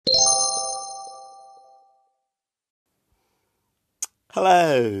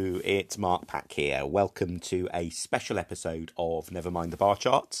Hello, it's Mark Pack here. Welcome to a special episode of Nevermind the Bar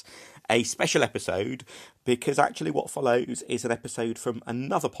Charts. A special episode because actually what follows is an episode from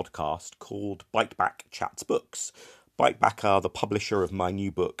another podcast called Bite Back Chats Books. Bite Back are the publisher of my new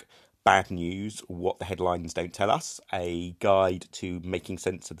book, Bad News, What the Headlines Don't Tell Us, a guide to making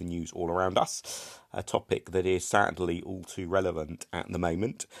sense of the news all around us, a topic that is sadly all too relevant at the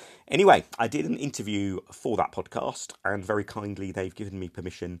moment. Anyway, I did an interview for that podcast, and very kindly they've given me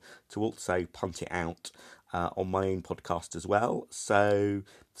permission to also punt it out on my own podcast as well. So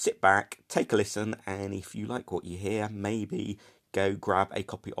sit back, take a listen, and if you like what you hear, maybe go grab a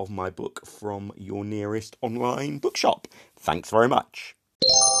copy of my book from your nearest online bookshop. Thanks very much.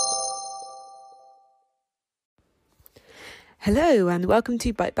 Hello and welcome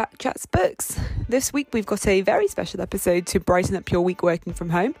to Bite Back Chats Books. This week we've got a very special episode to brighten up your week working from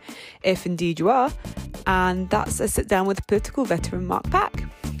home, if indeed you are, and that's a sit down with political veteran Mark Pack.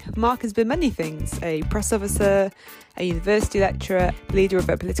 Mark has been many things: a press officer, a university lecturer, leader of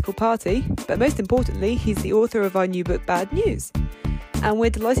a political party, but most importantly he's the author of our new book Bad News. And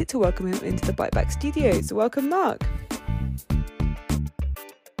we're delighted to welcome him into the Bite Back studios. Welcome Mark.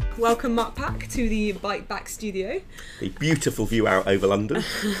 Welcome Mark Pack to the Bite Back studio. A beautiful view out over London.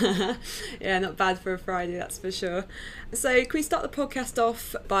 Yeah, not bad for a Friday, that's for sure. So can we start the podcast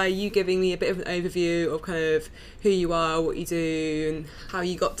off by you giving me a bit of an overview of kind of who you are, what you do, and how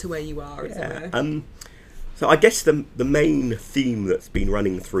you got to where you are? So I guess the main theme that's been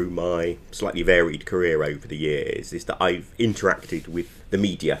running through my slightly varied career over the years is that I've interacted with the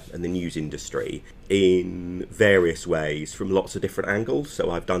media and the news industry in various ways from lots of different angles. So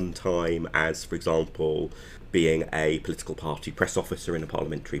I've done time as, for example, being a political party press officer in a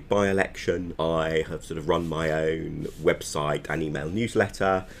parliamentary by-election. I have sort of run my own website and email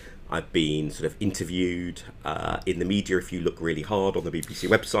newsletter. I've been sort of interviewed in the media. If you look really hard on the BBC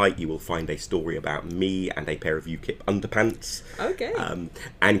website, you will find a story about me and a pair of UKIP underpants. Okay.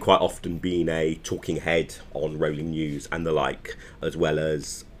 And quite often being a talking head on Rolling News and the like, as well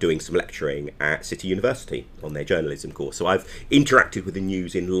as doing some lecturing at City University on their journalism course. So I've interacted with the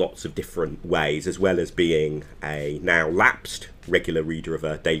news in lots of different ways, as well as being a now lapsed regular reader of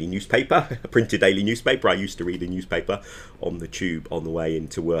a daily newspaper, a printed daily newspaper. I used to read a newspaper on the tube on the way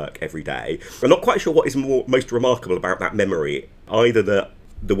into work every day. I'm not quite sure what is most remarkable about that memory, either that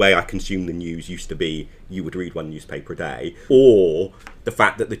the way I consumed the news used to be you would read one newspaper a day, or the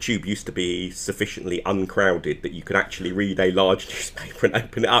fact that the tube used to be sufficiently uncrowded that you could actually read a large newspaper and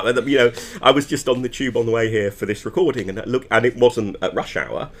open it up. And, you know, I was just on the tube on the way here for this recording, and it wasn't at rush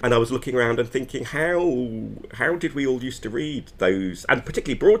hour, and I was looking around and thinking, how did we all used to read those, and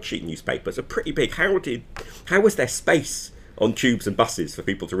particularly broadsheet newspapers are pretty big. How was there space on tubes and buses for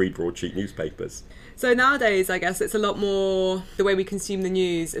people to read broadsheet newspapers? So nowadays, I guess it's a lot more, the way we consume the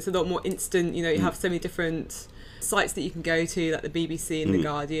news, it's a lot more instant. You know, you have so many different sites that you can go to, like the BBC and the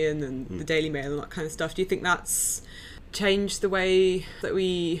Guardian and the Daily Mail and that kind of stuff. Do you think that's changed the way that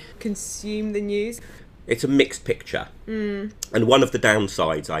we consume the news? It's a mixed picture. And one of the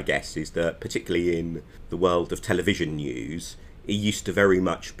downsides, I guess, is that particularly in the world of television news, it used to very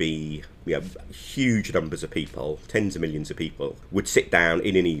much be, you know, huge numbers of people, tens of millions of people, would sit down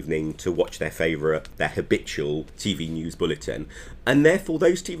in an evening to watch their habitual TV news bulletin. And therefore,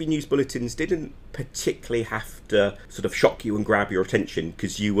 those TV news bulletins didn't particularly have to sort of shock you and grab your attention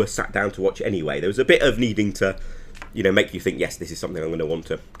because you were sat down to watch it anyway. There was a bit of needing to, you know, make you think, yes, this is something I'm going to want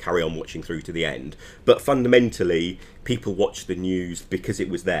to carry on watching through to the end. But fundamentally, people watched the news because it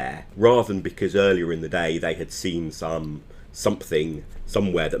was there, rather than because earlier in the day they had seen something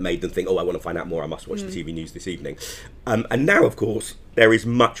somewhere that made them think, oh, I want to find out more, I must watch the TV news this evening. And now, of course, there is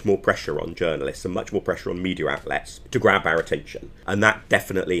much more pressure on journalists and much more pressure on media outlets to grab our attention. And that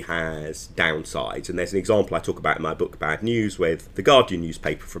definitely has downsides. And there's an example I talk about in my book, Bad News, with the Guardian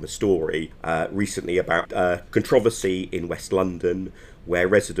newspaper from a story recently about a controversy in West London where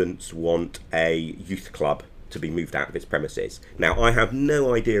residents want a youth club to be moved out of its premises. Now, I have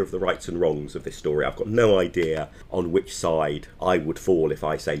no idea of the rights and wrongs of this story. I've got no idea on which side I would fall if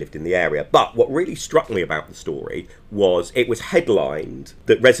I, say, lived in the area. But what really struck me about the story was it was headlined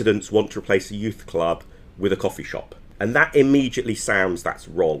that residents want to replace a youth club with a coffee shop. And that immediately sounds, that's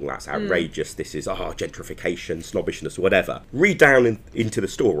wrong, that's outrageous, this is gentrification, snobbishness, whatever. Read down into the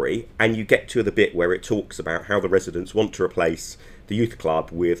story and you get to the bit where it talks about how the residents want to replace the youth club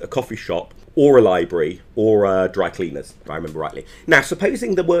with a coffee shop or a library or a dry cleaners, if I remember rightly. Now,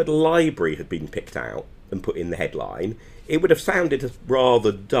 supposing the word library had been picked out and put in the headline, it would have sounded a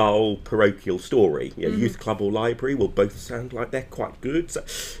rather dull, parochial story. You know, youth club or library will both sound like they're quite good. So,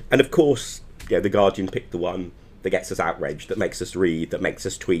 and of course, the Guardian picked the one that gets us outraged, that makes us read, that makes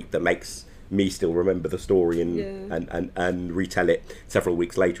us tweet, that makes me still remember the story and retell it several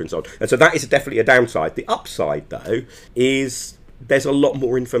weeks later and so on. And so that is definitely a downside. The upside, though, is there's a lot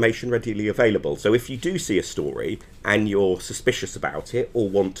more information readily available. So if you do see a story and you're suspicious about it or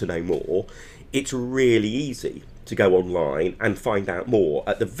want to know more, it's really easy to go online and find out more.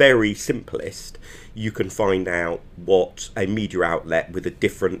 At the very simplest, you can find out what a media outlet with a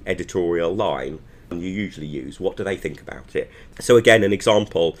different editorial line you usually use, what do they think about it. So again, an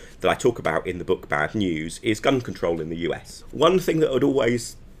example that I talk about in the book Bad News is gun control in the US. One thing that had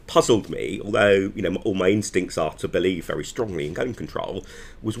always puzzled me, although all my instincts are to believe very strongly in gun control,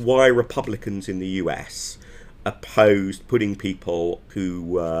 was why Republicans in the US opposed putting people who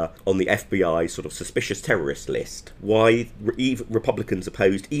were on the FBI's sort of suspicious terrorist list. Why Republicans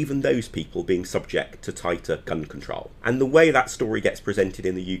opposed even those people being subject to tighter gun control. And the way that story gets presented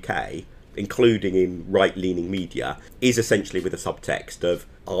in the UK, including in right-leaning media, is essentially with a subtext of,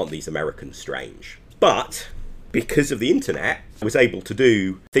 aren't these Americans strange? But because of the internet, I was able to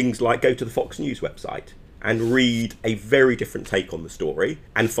do things like go to the Fox News website and read a very different take on the story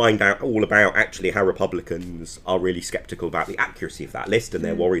and find out all about actually how Republicans are really sceptical about the accuracy of that list, and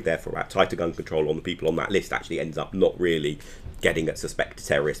they're worried therefore about tighter gun control on the people on that list actually ends up not really getting at suspected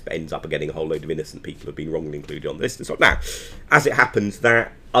terrorists, but ends up getting a whole load of innocent people who have been wrongly included on the list and so on. Now, as it happens,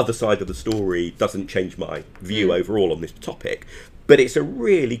 that other side of the story doesn't change my view overall on this topic, but it's a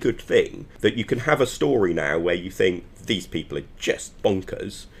really good thing that you can have a story now where you think these people are just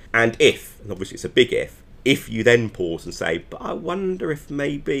bonkers, and obviously it's a big if you then pause and say, but I wonder if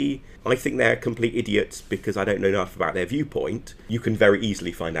maybe I think they're complete idiots because I don't know enough about their viewpoint, you can very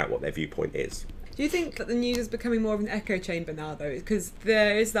easily find out what their viewpoint is. Do you think that the news is becoming more of an echo chamber now, though? Because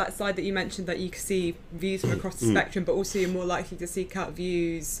there is that side that you mentioned that you can see views from across the spectrum, but also you're more likely to seek out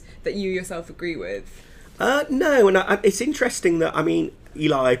views that you yourself agree with. No, and it's interesting that,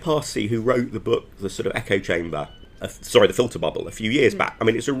 Eli Parsi, who wrote the book, The sort of Echo Chamber, the Filter Bubble, a few years back,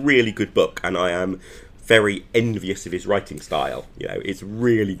 it's a really good book, and I am very envious of his writing style. It's a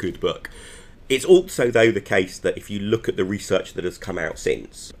really good book. It's also, though, the case that if you look at the research that has come out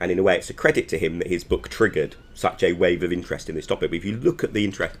since, and in a way it's a credit to him that his book triggered such a wave of interest in this topic, but if you look at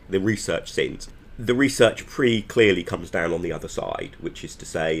the research since, the research clearly comes down on the other side, which is to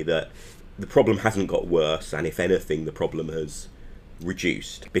say that the problem hasn't got worse, and if anything, the problem has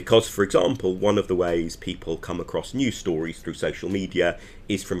reduced. Because, for example, one of the ways people come across news stories through social media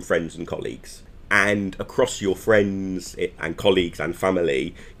is from friends and colleagues. And across your friends and colleagues and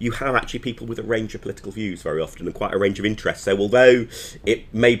family, you have actually people with a range of political views very often and quite a range of interests. So although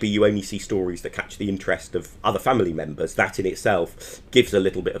it may be you only see stories that catch the interest of other family members, that in itself gives a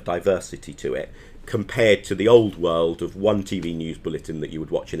little bit of diversity to it, compared to the old world of one TV news bulletin that you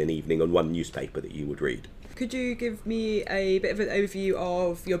would watch in an evening and one newspaper that you would read. Could you give me a bit of an overview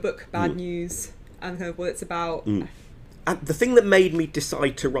of your book, Bad News, and kind of what it's about? And the thing that made me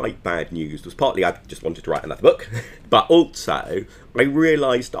decide to write Bad News was partly I just wanted to write another book, but also I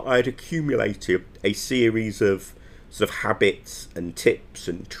realised that I had accumulated a series of sort of habits and tips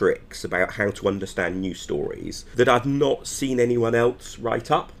and tricks about how to understand news stories that I'd not seen anyone else write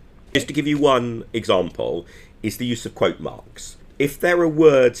up. Just to give you one example, is the use of quote marks. If there are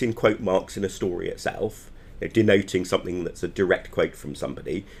words in quote marks in a story itself, denoting something that's a direct quote from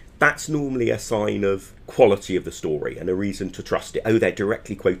somebody, that's normally a sign of quality of the story and a reason to trust it. Oh, they're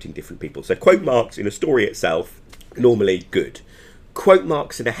directly quoting different people. So quote marks in a story itself, normally good. Quote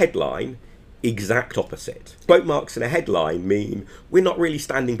marks in a headline, exact opposite. Quote marks in a headline mean we're not really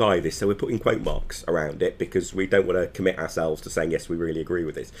standing by this, so we're putting quote marks around it because we don't want to commit ourselves to saying, yes, we really agree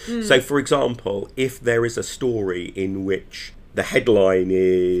with this. So, for example, if there is a story in which the headline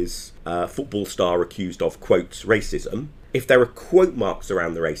is football star accused of, quotes, racism, if there are quote marks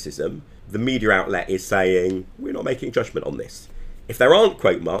around the racism, the media outlet is saying, we're not making a judgment on this. If there aren't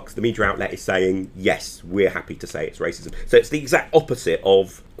quote marks, the media outlet is saying, yes, we're happy to say it's racism. So it's the exact opposite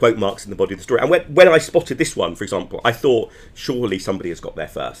of quote marks in the body of the story. And when I spotted this one, for example, I thought, surely somebody has got there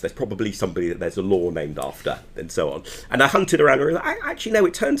first. There's probably somebody that there's a law named after, and so on. And I hunted around and actually, no,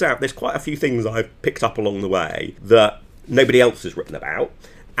 it turns out there's quite a few things I've picked up along the way that nobody else has written about.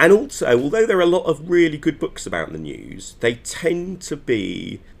 And also, although there are a lot of really good books about the news, they tend to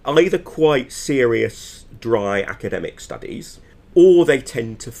be either quite serious, dry academic studies, or they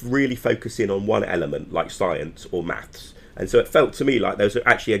tend to really focus in on one element, like science or maths. And so it felt to me like there's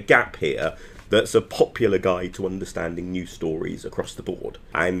actually a gap here that's a popular guide to understanding news stories across the board.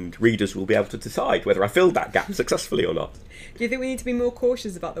 And readers will be able to decide whether I filled that gap successfully or not. Do you think we need to be more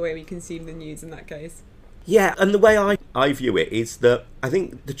cautious about the way we consume the news in that case? Yeah, and the way I view it is that I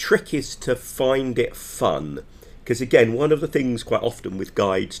think the trick is to find it fun Because again, one of the things quite often with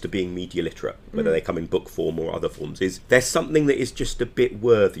guides to being media literate, whether they come in book form or other forms, is there's something that is just a bit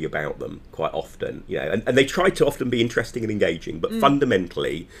worthy about them quite often. And they try to often be interesting and engaging, but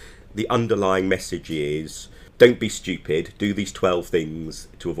fundamentally, the underlying message is, don't be stupid, do these 12 things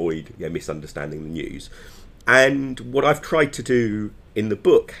to avoid misunderstanding the news. And what I've tried to do in the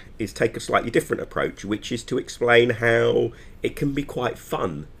book is take a slightly different approach, which is to explain how it can be quite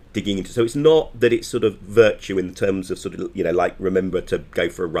fun digging into. So it's not that it's sort of virtue in terms of sort of, like remember to go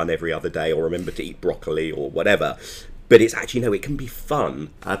for a run every other day or remember to eat broccoli or whatever. But it's actually, no, it can be fun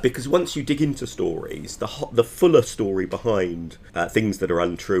because once you dig into stories, the fuller story behind things that are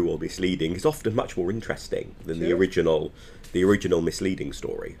untrue or misleading is often much more interesting than the original misleading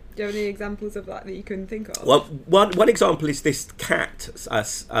story. Do you have any examples of that you can think of? Well, one example is this cat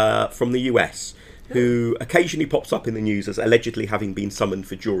from the US who occasionally pops up in the news as allegedly having been summoned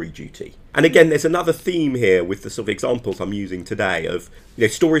for jury duty. And again, there's another theme here with the sort of examples I'm using today of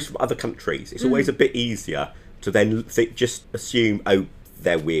stories from other countries. It's always a bit easier to then just assume, oh,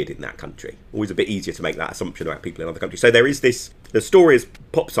 they're weird in that country. Always a bit easier to make that assumption about people in other countries. So there is the story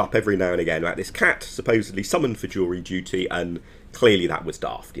pops up every now and again about this cat supposedly summoned for jury duty, and clearly that was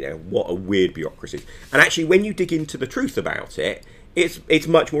daft. What a weird bureaucracy. And actually, when you dig into the truth about it, it's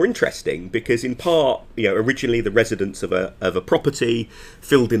much more interesting because in part, originally the residents of a property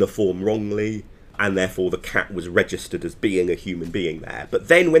filled in a form wrongly, and therefore the cat was registered as being a human being there. But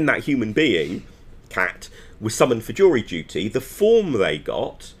then when that human being, cat, was summoned for jury duty, the form they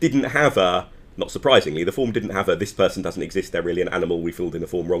got didn't have not surprisingly, the form didn't have this person doesn't exist, they're really an animal, we filled in the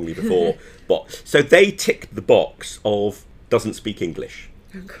form wrongly before. So they ticked the box of doesn't speak English.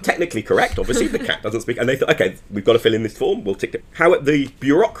 Technically correct, obviously, the cat doesn't speak, and they thought, okay, we've got to fill in this form, we'll tick it. How the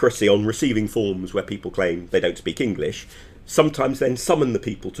bureaucracy on receiving forms where people claim they don't speak English sometimes then summon the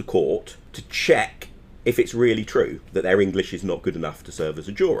people to court to check if it's really true that their English is not good enough to serve as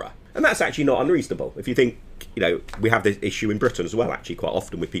a juror. And that's actually not unreasonable. If you think, we have this issue in Britain as well, actually, quite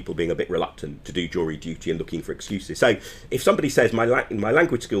often with people being a bit reluctant to do jury duty and looking for excuses. So if somebody says, my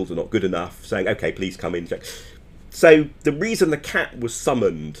language skills are not good enough, saying, okay, please come in. So the reason the cat was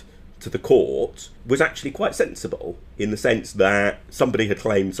summoned to the court was actually quite sensible, in the sense that somebody had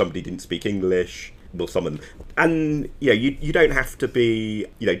claimed somebody didn't speak English, will summon. And you don't have to be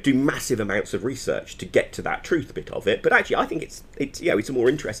do massive amounts of research to get to that truth bit of it. But actually, I think it's a more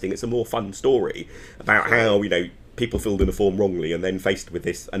interesting, it's a more fun story about how people filled in a form wrongly and then faced with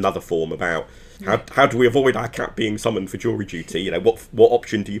this another form about how do we avoid our cat being summoned for jury duty. What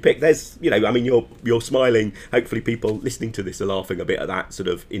option do you pick? There's you're smiling. Hopefully, people listening to this are laughing a bit at that sort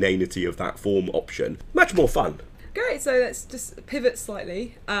of inanity of that form option. Much more fun. Great, so let's just pivot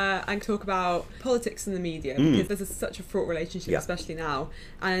slightly and talk about politics and the media, because there's such a fraught relationship, especially now.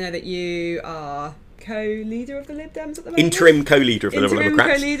 And I know that you are co-leader of the Lib Dems at the moment. Interim co-leader of the Liberal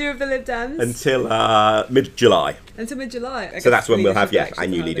Democrats. Interim co-leader of the Lib Dems. Until mid-July. Until mid-July. So that's when we'll have, a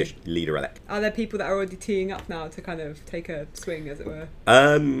new leader-elect. Are there people that are already teeing up now to kind of take a swing, as it were?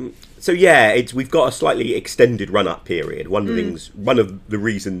 So we've got a slightly extended run-up period. One of the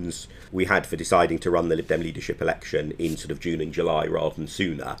reasons we had for deciding to run the Lib Dem leadership election in sort of June and July rather than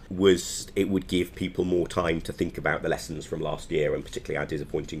sooner was it would give people more time to think about the lessons from last year, and particularly our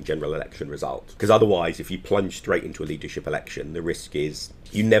disappointing general election result. Because otherwise, if you plunge straight into a leadership election, the risk is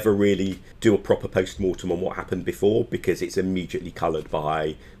you never really do a proper post-mortem on what happened before, because it's immediately coloured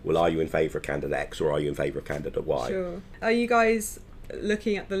by, well, are you in favour of candidate X or are you in favour of candidate Y? Sure. Are you guys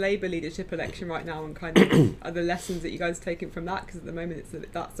looking at the Labour leadership election right now and kind of are the lessons that you guys are taking from that? Because at the moment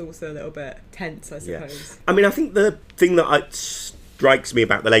that's also a little bit tense, I suppose. I mean, I think the thing that strikes me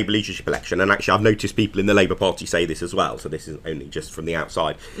about the Labour leadership election, and actually I've noticed people in the Labour Party say this as well, so this is only just from the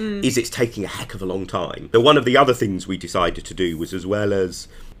outside, is it's taking a heck of a long time. So one of the other things we decided to do was, as well as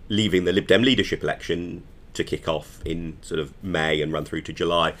leaving the Lib Dem leadership election to kick off in sort of May and run through to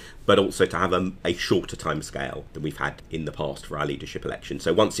July, but also to have a shorter time scale than we've had in the past for our leadership election.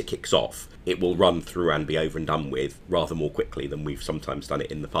 So once it kicks off, it will run through and be over and done with rather more quickly than we've sometimes done it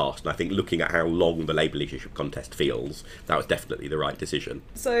in the past. And I think looking at how long the Labour leadership contest feels, that was definitely the right decision.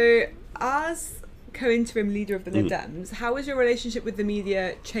 So as co-interim leader of the Lib Dems, how has your relationship with the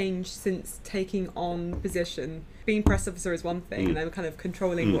media changed since taking on position? Being press officer is one thing, and then kind of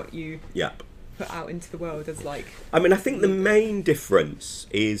controlling what you put out into the world as I mean, I think the main difference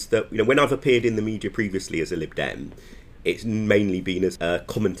is that when I've appeared in the media previously as a Lib Dem, it's mainly been as a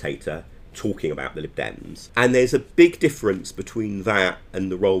commentator talking about the Lib Dems, and there's a big difference between that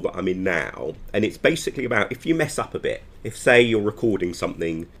and the role that I'm in now. And it's basically about, if you mess up a bit, if say you're recording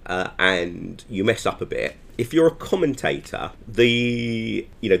something and you mess up a bit, if you're a commentator, the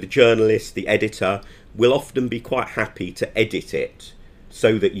journalist, the editor will often be quite happy to edit it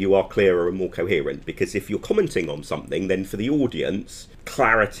so that you are clearer and more coherent. Because if you're commenting on something, then for the audience,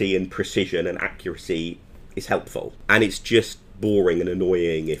 clarity and precision and accuracy is helpful. And it's just boring and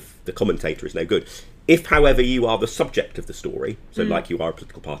annoying if the commentator is no good. If, however, you are the subject of the story, so like you are a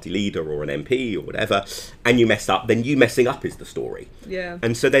political party leader or an MP or whatever, and you mess up, then you messing up is the story. Yeah.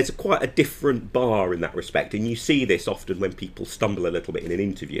 And so there's quite a different bar in that respect. And you see this often when people stumble a little bit in an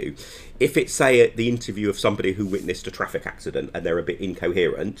interview. If it's, say, the interview of somebody who witnessed a traffic accident and they're a bit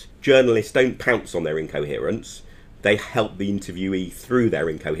incoherent, journalists don't pounce on their incoherence. They help the interviewee through their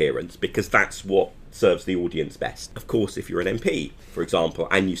incoherence, because that's what serves the audience best. Of course, if you're an MP, for example,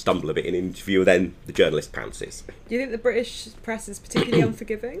 and you stumble a bit in an interview, then the journalist pounces. Do you think the British press is particularly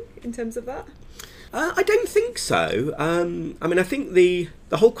unforgiving in terms of that? I don't think so. I mean, I think the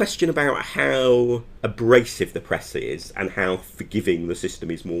whole question about how abrasive the press is and how forgiving the system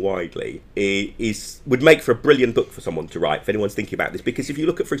is more widely would make for a brilliant book for someone to write, if anyone's thinking about this. Because if you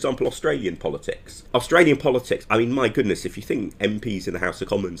look at, for example, Australian politics, I mean, my goodness, if you think MPs in the House of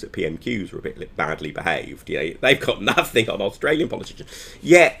Commons at PMQs were a bit badly behaved, they've got nothing on Australian politicians.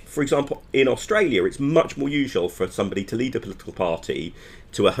 Yet, for example, in Australia, it's much more usual for somebody to lead a political party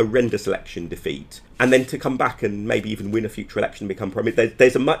to a horrendous election defeat, and then to come back and maybe even win a future election and become Prime Minister.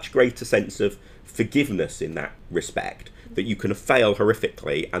 There's a much greater sense of forgiveness in that respect, that you can fail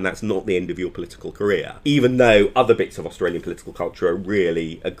horrifically and that's not the end of your political career, even though other bits of Australian political culture are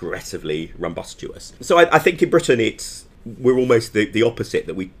really aggressively rumbustious. So I think in Britain we're almost the opposite,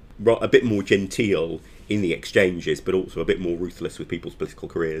 that we're a bit more genteel in the exchanges, but also a bit more ruthless with people's political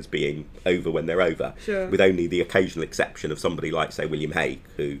careers being over when they're over. Sure. With only the occasional exception of somebody like, say, William Hague,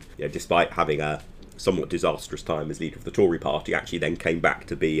 who, despite having a somewhat disastrous time as leader of the Tory party, actually then came back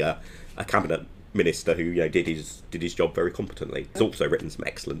to be a cabinet minister who did his job very competently. He's also written some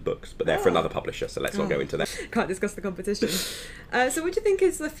excellent books, but they're for another publisher, so let's not go into that. Can't discuss the competition. So what do you think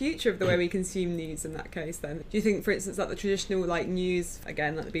is the future of the way we consume news in that case then? Do you think, for instance, like the traditional news,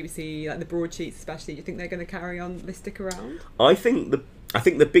 again, like the BBC, like the broadsheets especially, do you think they're going to carry on, they stick around? I think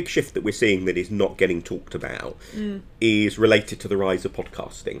the big shift that we're seeing that is not getting talked about is related to the rise of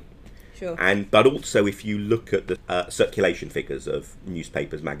podcasting. Sure. But also, if you look at the circulation figures of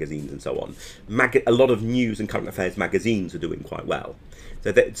newspapers, magazines, and so on, a lot of news and current affairs magazines are doing quite well.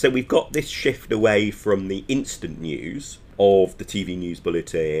 So we've got this shift away from the instant news of the TV news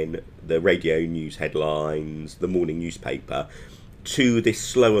bulletin, the radio news headlines, the morning newspaper, to this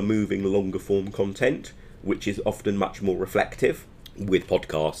slower moving, longer form content, which is often much more reflective, with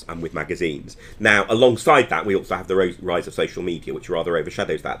podcasts and with magazines. Now, alongside that, we also have the rise of social media, which rather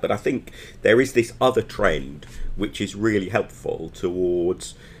overshadows that. But I think there is this other trend which is really helpful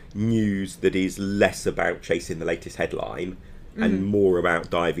towards news that is less about chasing the latest headline and more about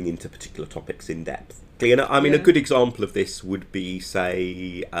diving into particular topics in depth. I mean, a good example of this would be,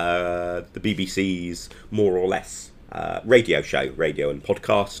 say, the BBC's More or Less radio and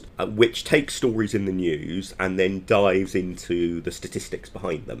podcast, which takes stories in the news and then dives into the statistics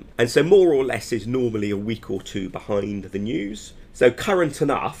behind them. And so More or Less is normally a week or two behind the news, so current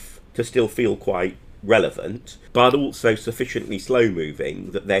enough to still feel quite relevant, but also sufficiently slow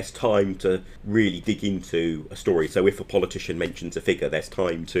moving that there's time to really dig into a story. So if a politician mentions a figure, there's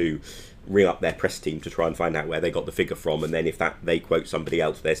time to ring up their press team to try and find out where they got the figure from, and then if they quote somebody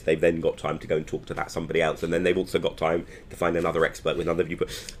else, they've then got time to go and talk to that somebody else, and then they've also got time to find another expert with another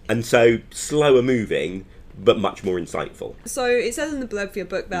viewpoint. And so slower moving, but much more insightful. So it says in the blurb for your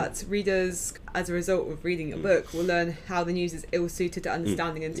book that readers, as a result of reading your book, will learn how the news is ill-suited to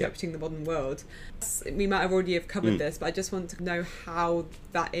understanding and interpreting the modern world. We might have already covered this, but I just want to know how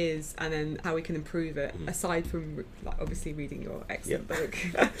that is and then how we can improve it, aside from obviously reading your excellent book.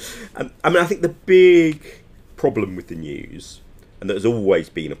 I mean, I think the big problem with the news, and there's always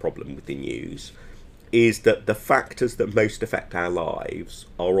been a problem with the news, is that the factors that most affect our lives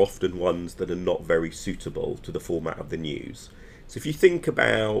are often ones that are not very suitable to the format of the news. So if you think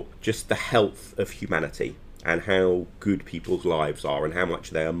about just the health of humanity and how good people's lives are and how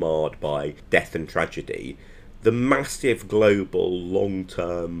much they are marred by death and tragedy, the massive global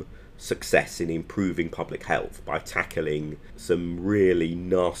long-term success in improving public health by tackling some really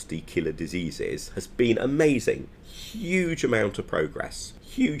nasty killer diseases has been amazing. Huge amount of progress,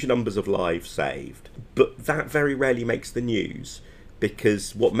 huge numbers of lives saved, but that very rarely makes the news,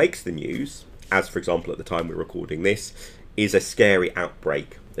 because what makes the news, as for example at the time we're recording this, is a scary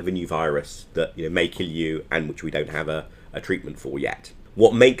outbreak of a new virus that may kill you and which we don't have a treatment for yet.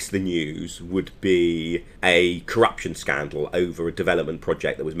 what makes the news would be a corruption scandal over a development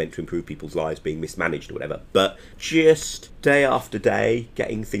project that was meant to improve people's lives being mismanaged or whatever. But just day after day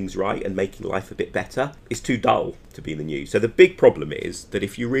getting things right and making life a bit better is too dull to be in the news. So the big problem is that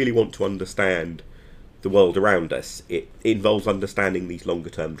if you really want to understand the world around us, it involves understanding these longer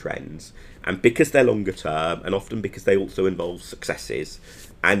term trends. And because they're longer term, and often because they also involve successes,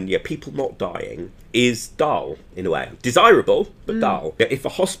 and people not dying, is dull in a way. Desirable, but dull. If a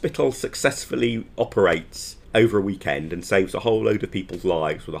hospital successfully operates over a weekend and saves a whole load of people's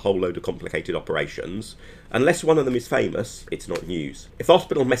lives with a whole load of complicated operations, unless one of them is famous, it's not news. If the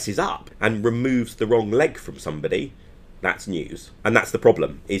hospital messes up and removes the wrong leg from somebody, that's news. And that's the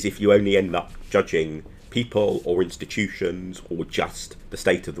problem, is if you only end up judging people or institutions or just the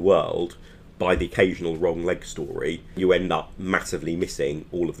state of the world by the occasional wrong leg story, you end up massively missing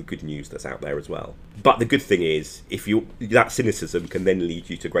all of the good news that's out there as well. But the good thing is, that cynicism can then lead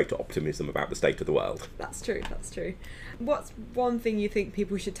you to greater optimism about the state of the world. That's true. What's one thing you think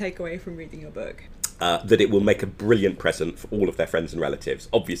people should take away from reading your book? That it will make a brilliant present for all of their friends and relatives,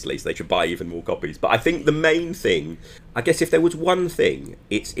 obviously, so they should buy even more copies. But I think the main thing, I guess if there was one thing,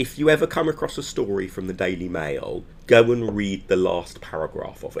 it's if you ever come across a story from the Daily Mail, go and read the last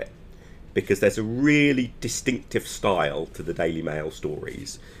paragraph of it. Because there's a really distinctive style to the Daily Mail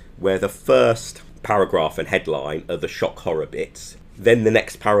stories, where the first paragraph and headline are the shock horror bits, then the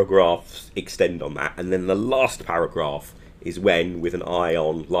next paragraphs extend on that, and then the last paragraph is when, with an eye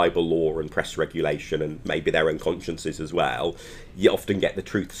on libel law and press regulation and maybe their own consciences as well, you often get the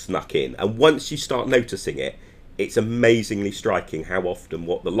truth snuck in. And once you start noticing it, it's amazingly striking how often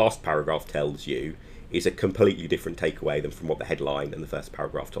what the last paragraph tells you is a completely different takeaway than from what the headline and the first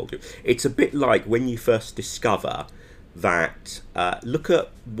paragraph told you. It's a bit like when you first discover that, look at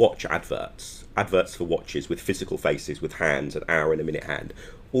watch adverts for watches with physical faces with hands, an hour and a minute hand.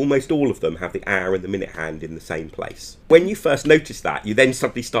 Almost all of them have the hour and the minute hand in the same place. When you first notice that, you then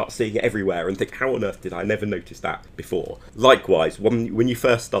suddenly start seeing it everywhere and think, how on earth did I never notice that before? Likewise, when you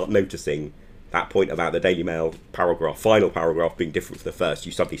first start noticing that point about the Daily Mail final paragraph being different from the first,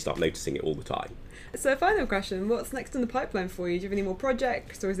 you suddenly start noticing it all the time. So final question, what's next in the pipeline for you? Do you have any more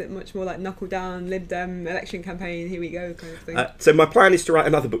projects, or is it much more like knuckle down, Lib Dem, election campaign, here we go kind of thing? So my plan is to write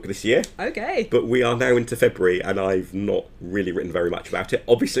another book this year. Okay. But we are now into February and I've not really written very much about it,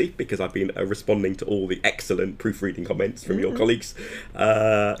 obviously, because I've been responding to all the excellent proofreading comments from your colleagues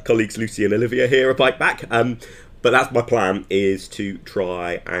Lucy and Olivia here at Bite Back. But that's my plan, is to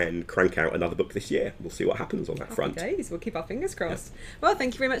try and crank out another book this year. We'll see what happens on that front. Happy days. We'll keep our fingers crossed. Yeah. Well,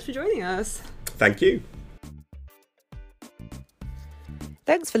 thank you very much for joining us. Thank you.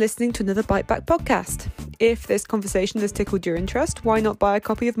 Thanks for listening to another Bite Back podcast. If this conversation has tickled your interest, why not buy a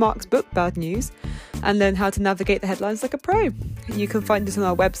copy of Mark's book, Bad News, and learn how to navigate the headlines like a pro? You can find us on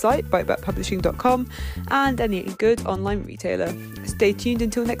our website, bitebackpublishing.com, and any good online retailer. Stay tuned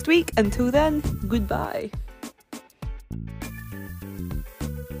until next week. Until then, goodbye.